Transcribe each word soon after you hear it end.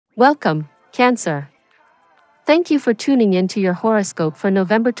Welcome, Cancer. Thank you for tuning in to your horoscope for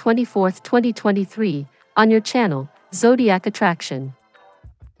November 24th, 2023, on your channel, Zodiac Attraction.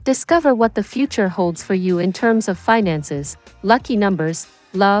 Discover what the future holds for you in terms of finances, lucky numbers,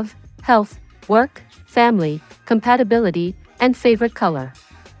 love, health, work, family, compatibility, and favorite color.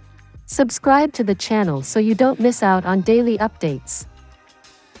 Subscribe to the channel so you don't miss out on daily updates.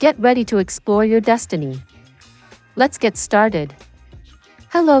 Get ready to explore your destiny. Let's get started.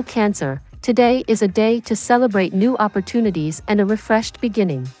 Hello Cancer, today is a day to celebrate new opportunities and a refreshed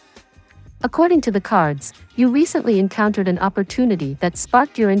beginning. According to the cards, you recently encountered an opportunity that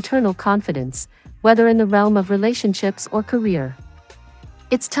sparked your internal confidence, whether in the realm of relationships or career.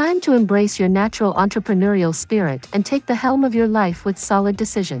 It's time to embrace your natural entrepreneurial spirit and take the helm of your life with solid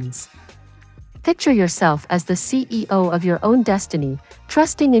decisions. Picture yourself as the CEO of your own destiny,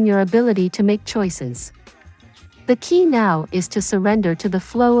 trusting in your ability to make choices. The key now is to surrender to the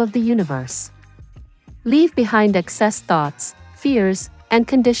flow of the universe. Leave behind excess thoughts, fears, and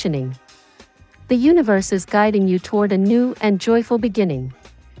conditioning. The universe is guiding you toward a new and joyful beginning.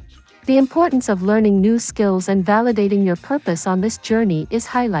 The importance of learning new skills and validating your purpose on this journey is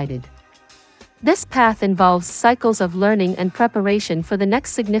highlighted. This path involves cycles of learning and preparation for the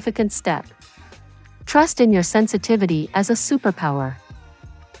next significant step. Trust in your sensitivity as a superpower.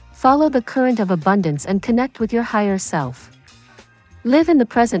 Follow the current of abundance and connect with your higher self. Live in the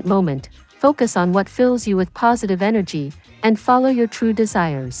present moment, focus on what fills you with positive energy, and follow your true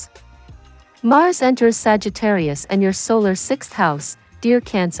desires. Mars enters Sagittarius and your solar 6th house, dear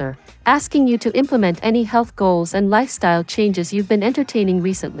Cancer, asking you to implement any health goals and lifestyle changes you've been entertaining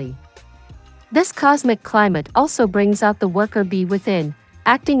recently. This cosmic climate also brings out the worker bee within,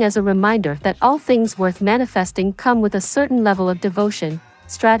 acting as a reminder that all things worth manifesting come with a certain level of devotion,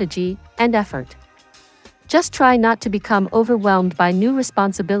 strategy, and effort. Just try not to become overwhelmed by new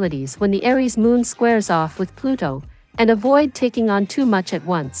responsibilities when the Aries moon squares off with Pluto, and avoid taking on too much at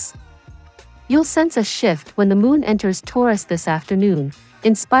once. You'll sense a shift when the moon enters Taurus this afternoon,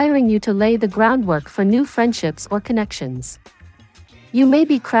 inspiring you to lay the groundwork for new friendships or connections. You may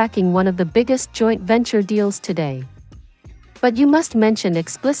be cracking one of the biggest joint venture deals today. But you must mention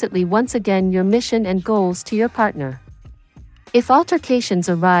explicitly once again your mission and goals to your partner. If altercations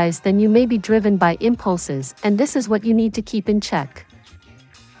arise, then you may be driven by impulses, and this is what you need to keep in check.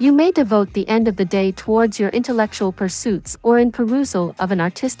 You may devote the end of the day towards your intellectual pursuits or in perusal of an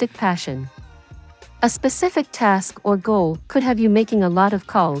artistic passion. A specific task or goal could have you making a lot of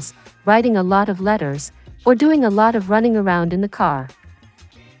calls, writing a lot of letters, or doing a lot of running around in the car.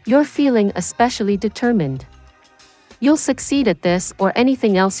 You're feeling especially determined. You'll succeed at this or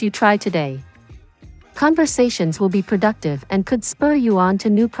anything else you try today. Conversations will be productive and could spur you on to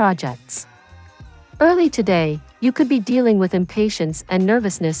new projects. Early today, you could be dealing with impatience and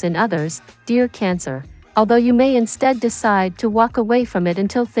nervousness in others, dear Cancer, although you may instead decide to walk away from it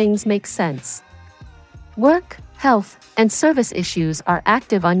until things make sense. Work, health, and service issues are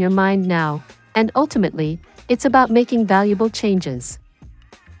active on your mind now, and ultimately, it's about making valuable changes.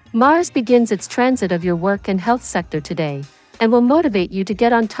 Mars begins its transit of your work and health sector today, and will motivate you to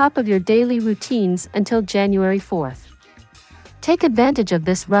get on top of your daily routines until January 4th. Take advantage of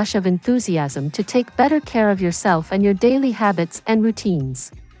this rush of enthusiasm to take better care of yourself and your daily habits and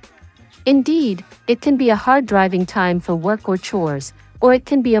routines. Indeed, it can be a hard driving time for work or chores, or it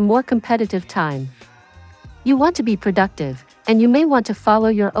can be a more competitive time. You want to be productive, and you may want to follow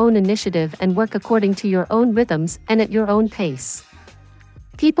your own initiative and work according to your own rhythms and at your own pace.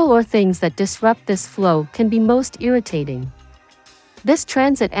 People or things that disrupt this flow can be most irritating. This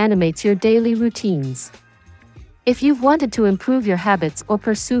transit animates your daily routines. If you've wanted to improve your habits or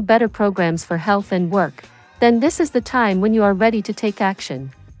pursue better programs for health and work, then this is the time when you are ready to take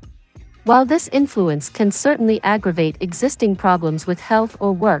action. While this influence can certainly aggravate existing problems with health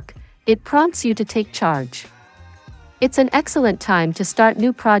or work, it prompts you to take charge. It's an excellent time to start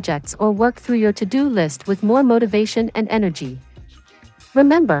new projects or work through your to-do list with more motivation and energy.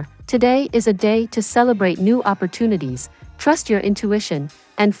 Remember, today is a day to celebrate new opportunities, trust your intuition,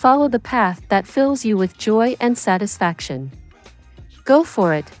 and follow the path that fills you with joy and satisfaction. Go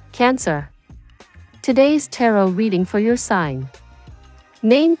for it, Cancer. Today's tarot reading for your sign.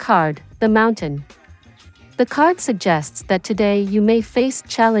 Main card, the Mountain. The card suggests that today you may face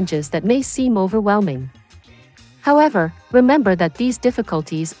challenges that may seem overwhelming. However, remember that these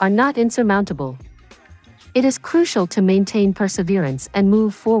difficulties are not insurmountable. It is crucial to maintain perseverance and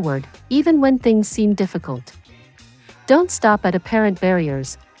move forward, even when things seem difficult. Don't stop at apparent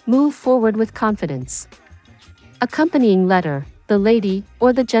barriers, move forward with confidence. Accompanying letter, the lady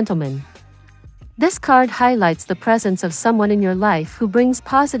or the gentleman. This card highlights the presence of someone in your life who brings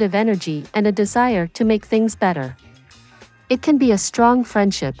positive energy and a desire to make things better. It can be a strong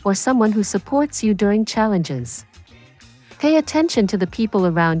friendship or someone who supports you during challenges. Pay attention to the people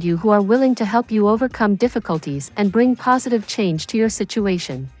around you who are willing to help you overcome difficulties and bring positive change to your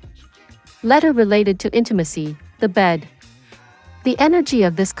situation. Letter related to intimacy, the bed. The energy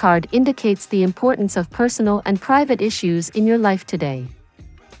of this card indicates the importance of personal and private issues in your life today.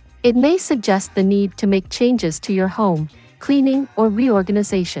 It may suggest the need to make changes to your home, cleaning, or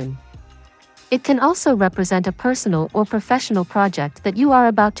reorganization. It can also represent a personal or professional project that you are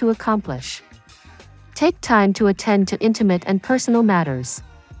about to accomplish. Take time to attend to intimate and personal matters.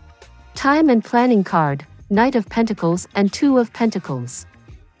 Time and planning card, Knight of Pentacles and Two of Pentacles.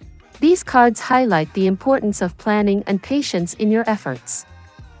 These cards highlight the importance of planning and patience in your efforts.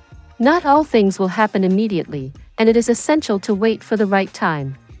 Not all things will happen immediately, and it is essential to wait for the right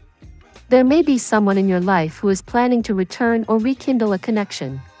time. There may be someone in your life who is planning to return or rekindle a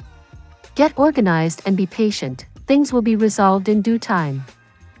connection. Get organized and be patient, things will be resolved in due time.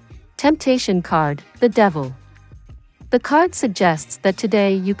 Temptation card, the Devil. The card suggests that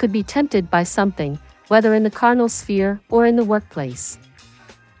today you could be tempted by something, whether in the carnal sphere or in the workplace.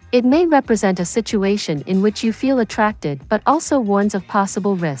 It may represent a situation in which you feel attracted but also warns of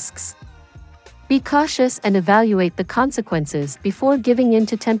possible risks. Be cautious and evaluate the consequences before giving in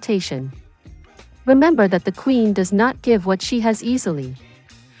to temptation. Remember that the Queen does not give what she has easily.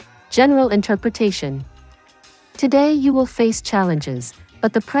 General interpretation. Today you will face challenges,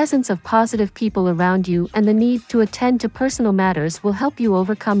 but the presence of positive people around you and the need to attend to personal matters will help you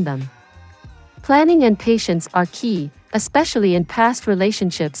overcome them. Planning and patience are key, especially in past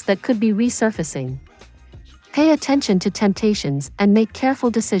relationships that could be resurfacing. Pay attention to temptations and make careful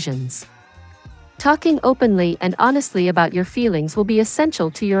decisions. Talking openly and honestly about your feelings will be essential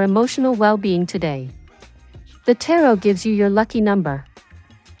to your emotional well-being today. The tarot gives you your lucky number.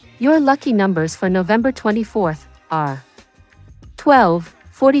 Your lucky numbers for November 24th are 12,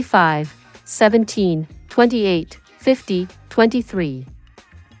 45, 17, 28, 50, 23.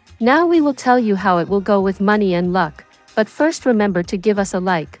 Now we will tell you how it will go with money and luck, but first remember to give us a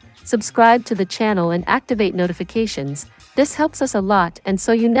like, subscribe to the channel and activate notifications. This helps us a lot and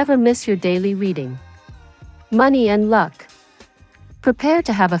so you never miss your daily reading. Money and luck. Prepare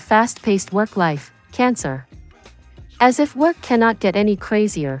to have a fast-paced work life, Cancer. As if work cannot get any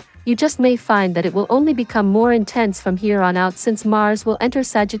crazier, you just may find that it will only become more intense from here on out since Mars will enter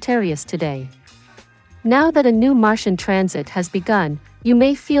Sagittarius today. Now that a new Martian transit has begun, you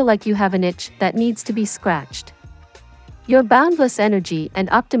may feel like you have an itch that needs to be scratched. Your boundless energy and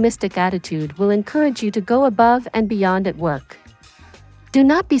optimistic attitude will encourage you to go above and beyond at work. Do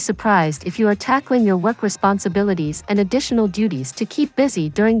not be surprised if you are tackling your work responsibilities and additional duties to keep busy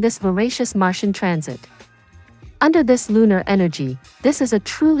during this voracious Martian transit. Under this lunar energy, this is a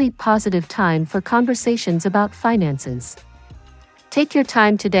truly positive time for conversations about finances. Take your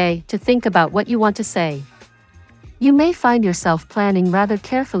time today to think about what you want to say. You may find yourself planning rather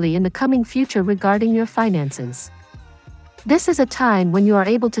carefully in the coming future regarding your finances. This is a time when you are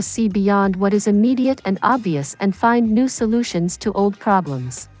able to see beyond what is immediate and obvious and find new solutions to old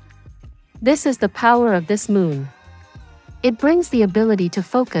problems. This is the power of this moon. It brings the ability to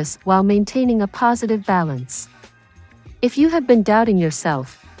focus while maintaining a positive balance. If you have been doubting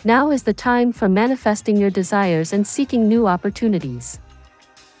yourself, now is the time for manifesting your desires and seeking new opportunities.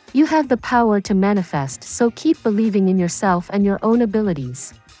 You have the power to manifest, so keep believing in yourself and your own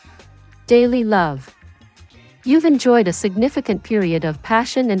abilities. Daily love. You've enjoyed a significant period of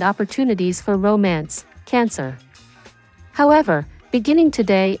passion and opportunities for romance, Cancer. However, beginning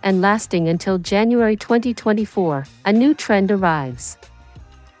today and lasting until January 2024, a new trend arrives.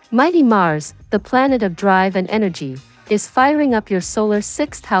 Mighty Mars, the planet of drive and energy, is firing up your solar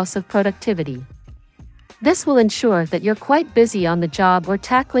 6th house of productivity. This will ensure that you're quite busy on the job or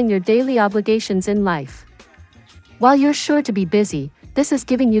tackling your daily obligations in life. While you're sure to be busy, this is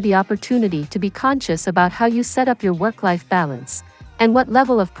giving you the opportunity to be conscious about how you set up your work-life balance, and what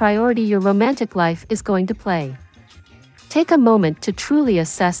level of priority your romantic life is going to play. Take a moment to truly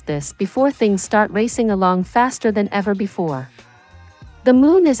assess this before things start racing along faster than ever before. The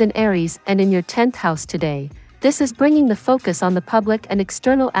moon is in Aries and in your 10th house today. This is bringing the focus on the public and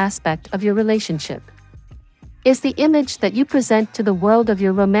external aspect of your relationship. Is the image that you present to the world of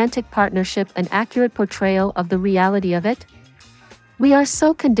your romantic partnership an accurate portrayal of the reality of it? We are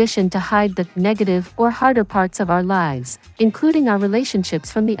so conditioned to hide the negative or harder parts of our lives, including our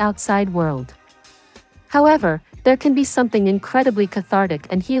relationships, from the outside world. However, there can be something incredibly cathartic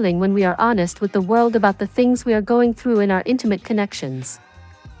and healing when we are honest with the world about the things we are going through in our intimate connections.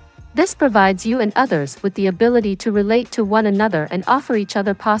 This provides you and others with the ability to relate to one another and offer each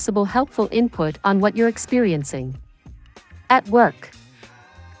other possible helpful input on what you're experiencing. At work,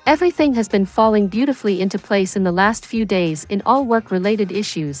 everything has been falling beautifully into place in the last few days in all work-related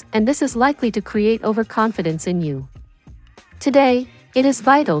issues, and this is likely to create overconfidence in you. Today, it is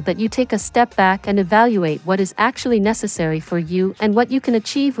vital that you take a step back and evaluate what is actually necessary for you and what you can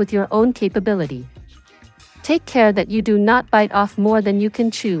achieve with your own capability. Take care that you do not bite off more than you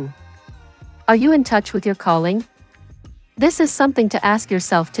can chew. Are you in touch with your calling? This is something to ask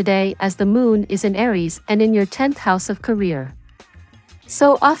yourself today, as the moon is in Aries and in your 10th house of career.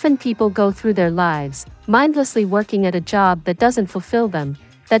 So often people go through their lives, mindlessly working at a job that doesn't fulfill them,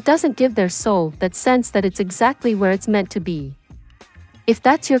 that doesn't give their soul that sense that it's exactly where it's meant to be. If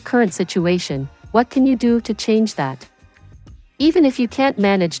that's your current situation, what can you do to change that? Even if you can't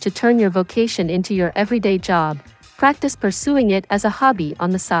manage to turn your vocation into your everyday job, practice pursuing it as a hobby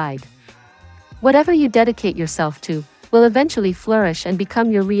on the side. Whatever you dedicate yourself to will eventually flourish and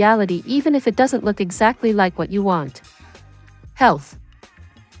become your reality, even if it doesn't look exactly like what you want. Health.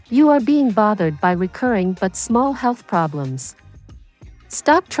 You are being bothered by recurring but small health problems.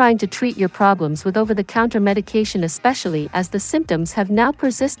 Stop trying to treat your problems with over-the-counter medication, especially as the symptoms have now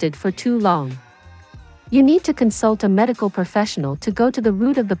persisted for too long. You need to consult a medical professional to go to the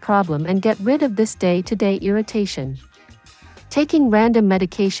root of the problem and get rid of this day-to-day irritation. Taking random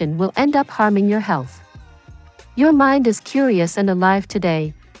medication will end up harming your health. Your mind is curious and alive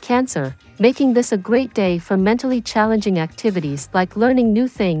today, Cancer, making this a great day for mentally challenging activities like learning new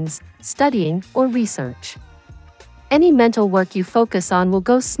things, studying, or research. Any mental work you focus on will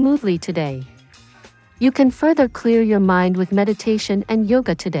go smoothly today. You can further clear your mind with meditation and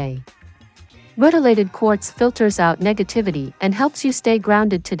yoga today. Rutilated quartz filters out negativity and helps you stay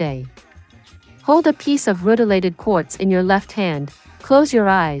grounded today. Hold a piece of rutilated quartz in your left hand, close your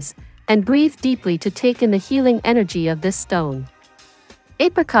eyes, and breathe deeply to take in the healing energy of this stone.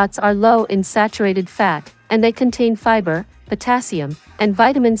 Apricots are low in saturated fat, and they contain fiber, potassium, and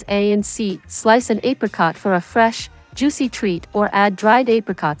vitamins A and C. Slice an apricot for a fresh, juicy treat, or add dried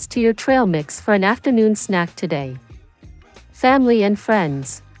apricots to your trail mix for an afternoon snack today. Family and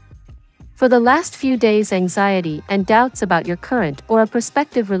friends. For the last few days, anxiety and doubts about your current or a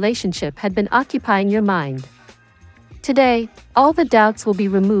prospective relationship had been occupying your mind. Today, all the doubts will be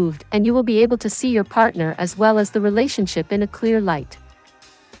removed and you will be able to see your partner as well as the relationship in a clear light.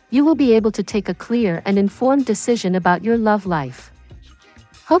 You will be able to take a clear and informed decision about your love life.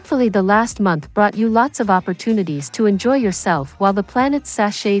 Hopefully the last month brought you lots of opportunities to enjoy yourself while the planets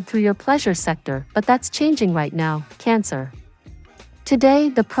sashayed through your pleasure sector, but that's changing right now, Cancer. Today,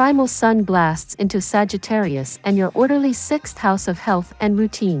 the primal sun blasts into Sagittarius and your orderly 6th house of health and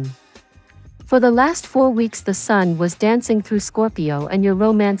routine. For the last 4 weeks the sun was dancing through Scorpio and your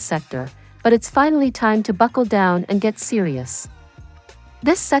romance sector, but it's finally time to buckle down and get serious.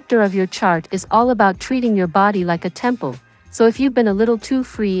 This sector of your chart is all about treating your body like a temple, so if you've been a little too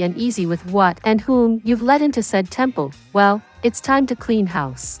free and easy with what and whom you've let into said temple, well, it's time to clean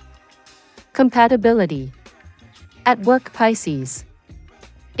house. Compatibility. At work, Pisces.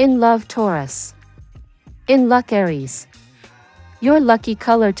 In love, Taurus. In luck, Aries. Your lucky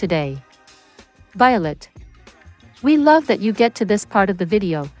color today: violet. We love that you get to this part of the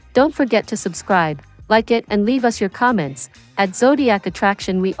video. Don't forget to subscribe, like it, and leave us your comments. At Zodiac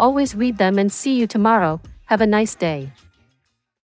Attraction we always read them, and see you tomorrow. Have a nice day.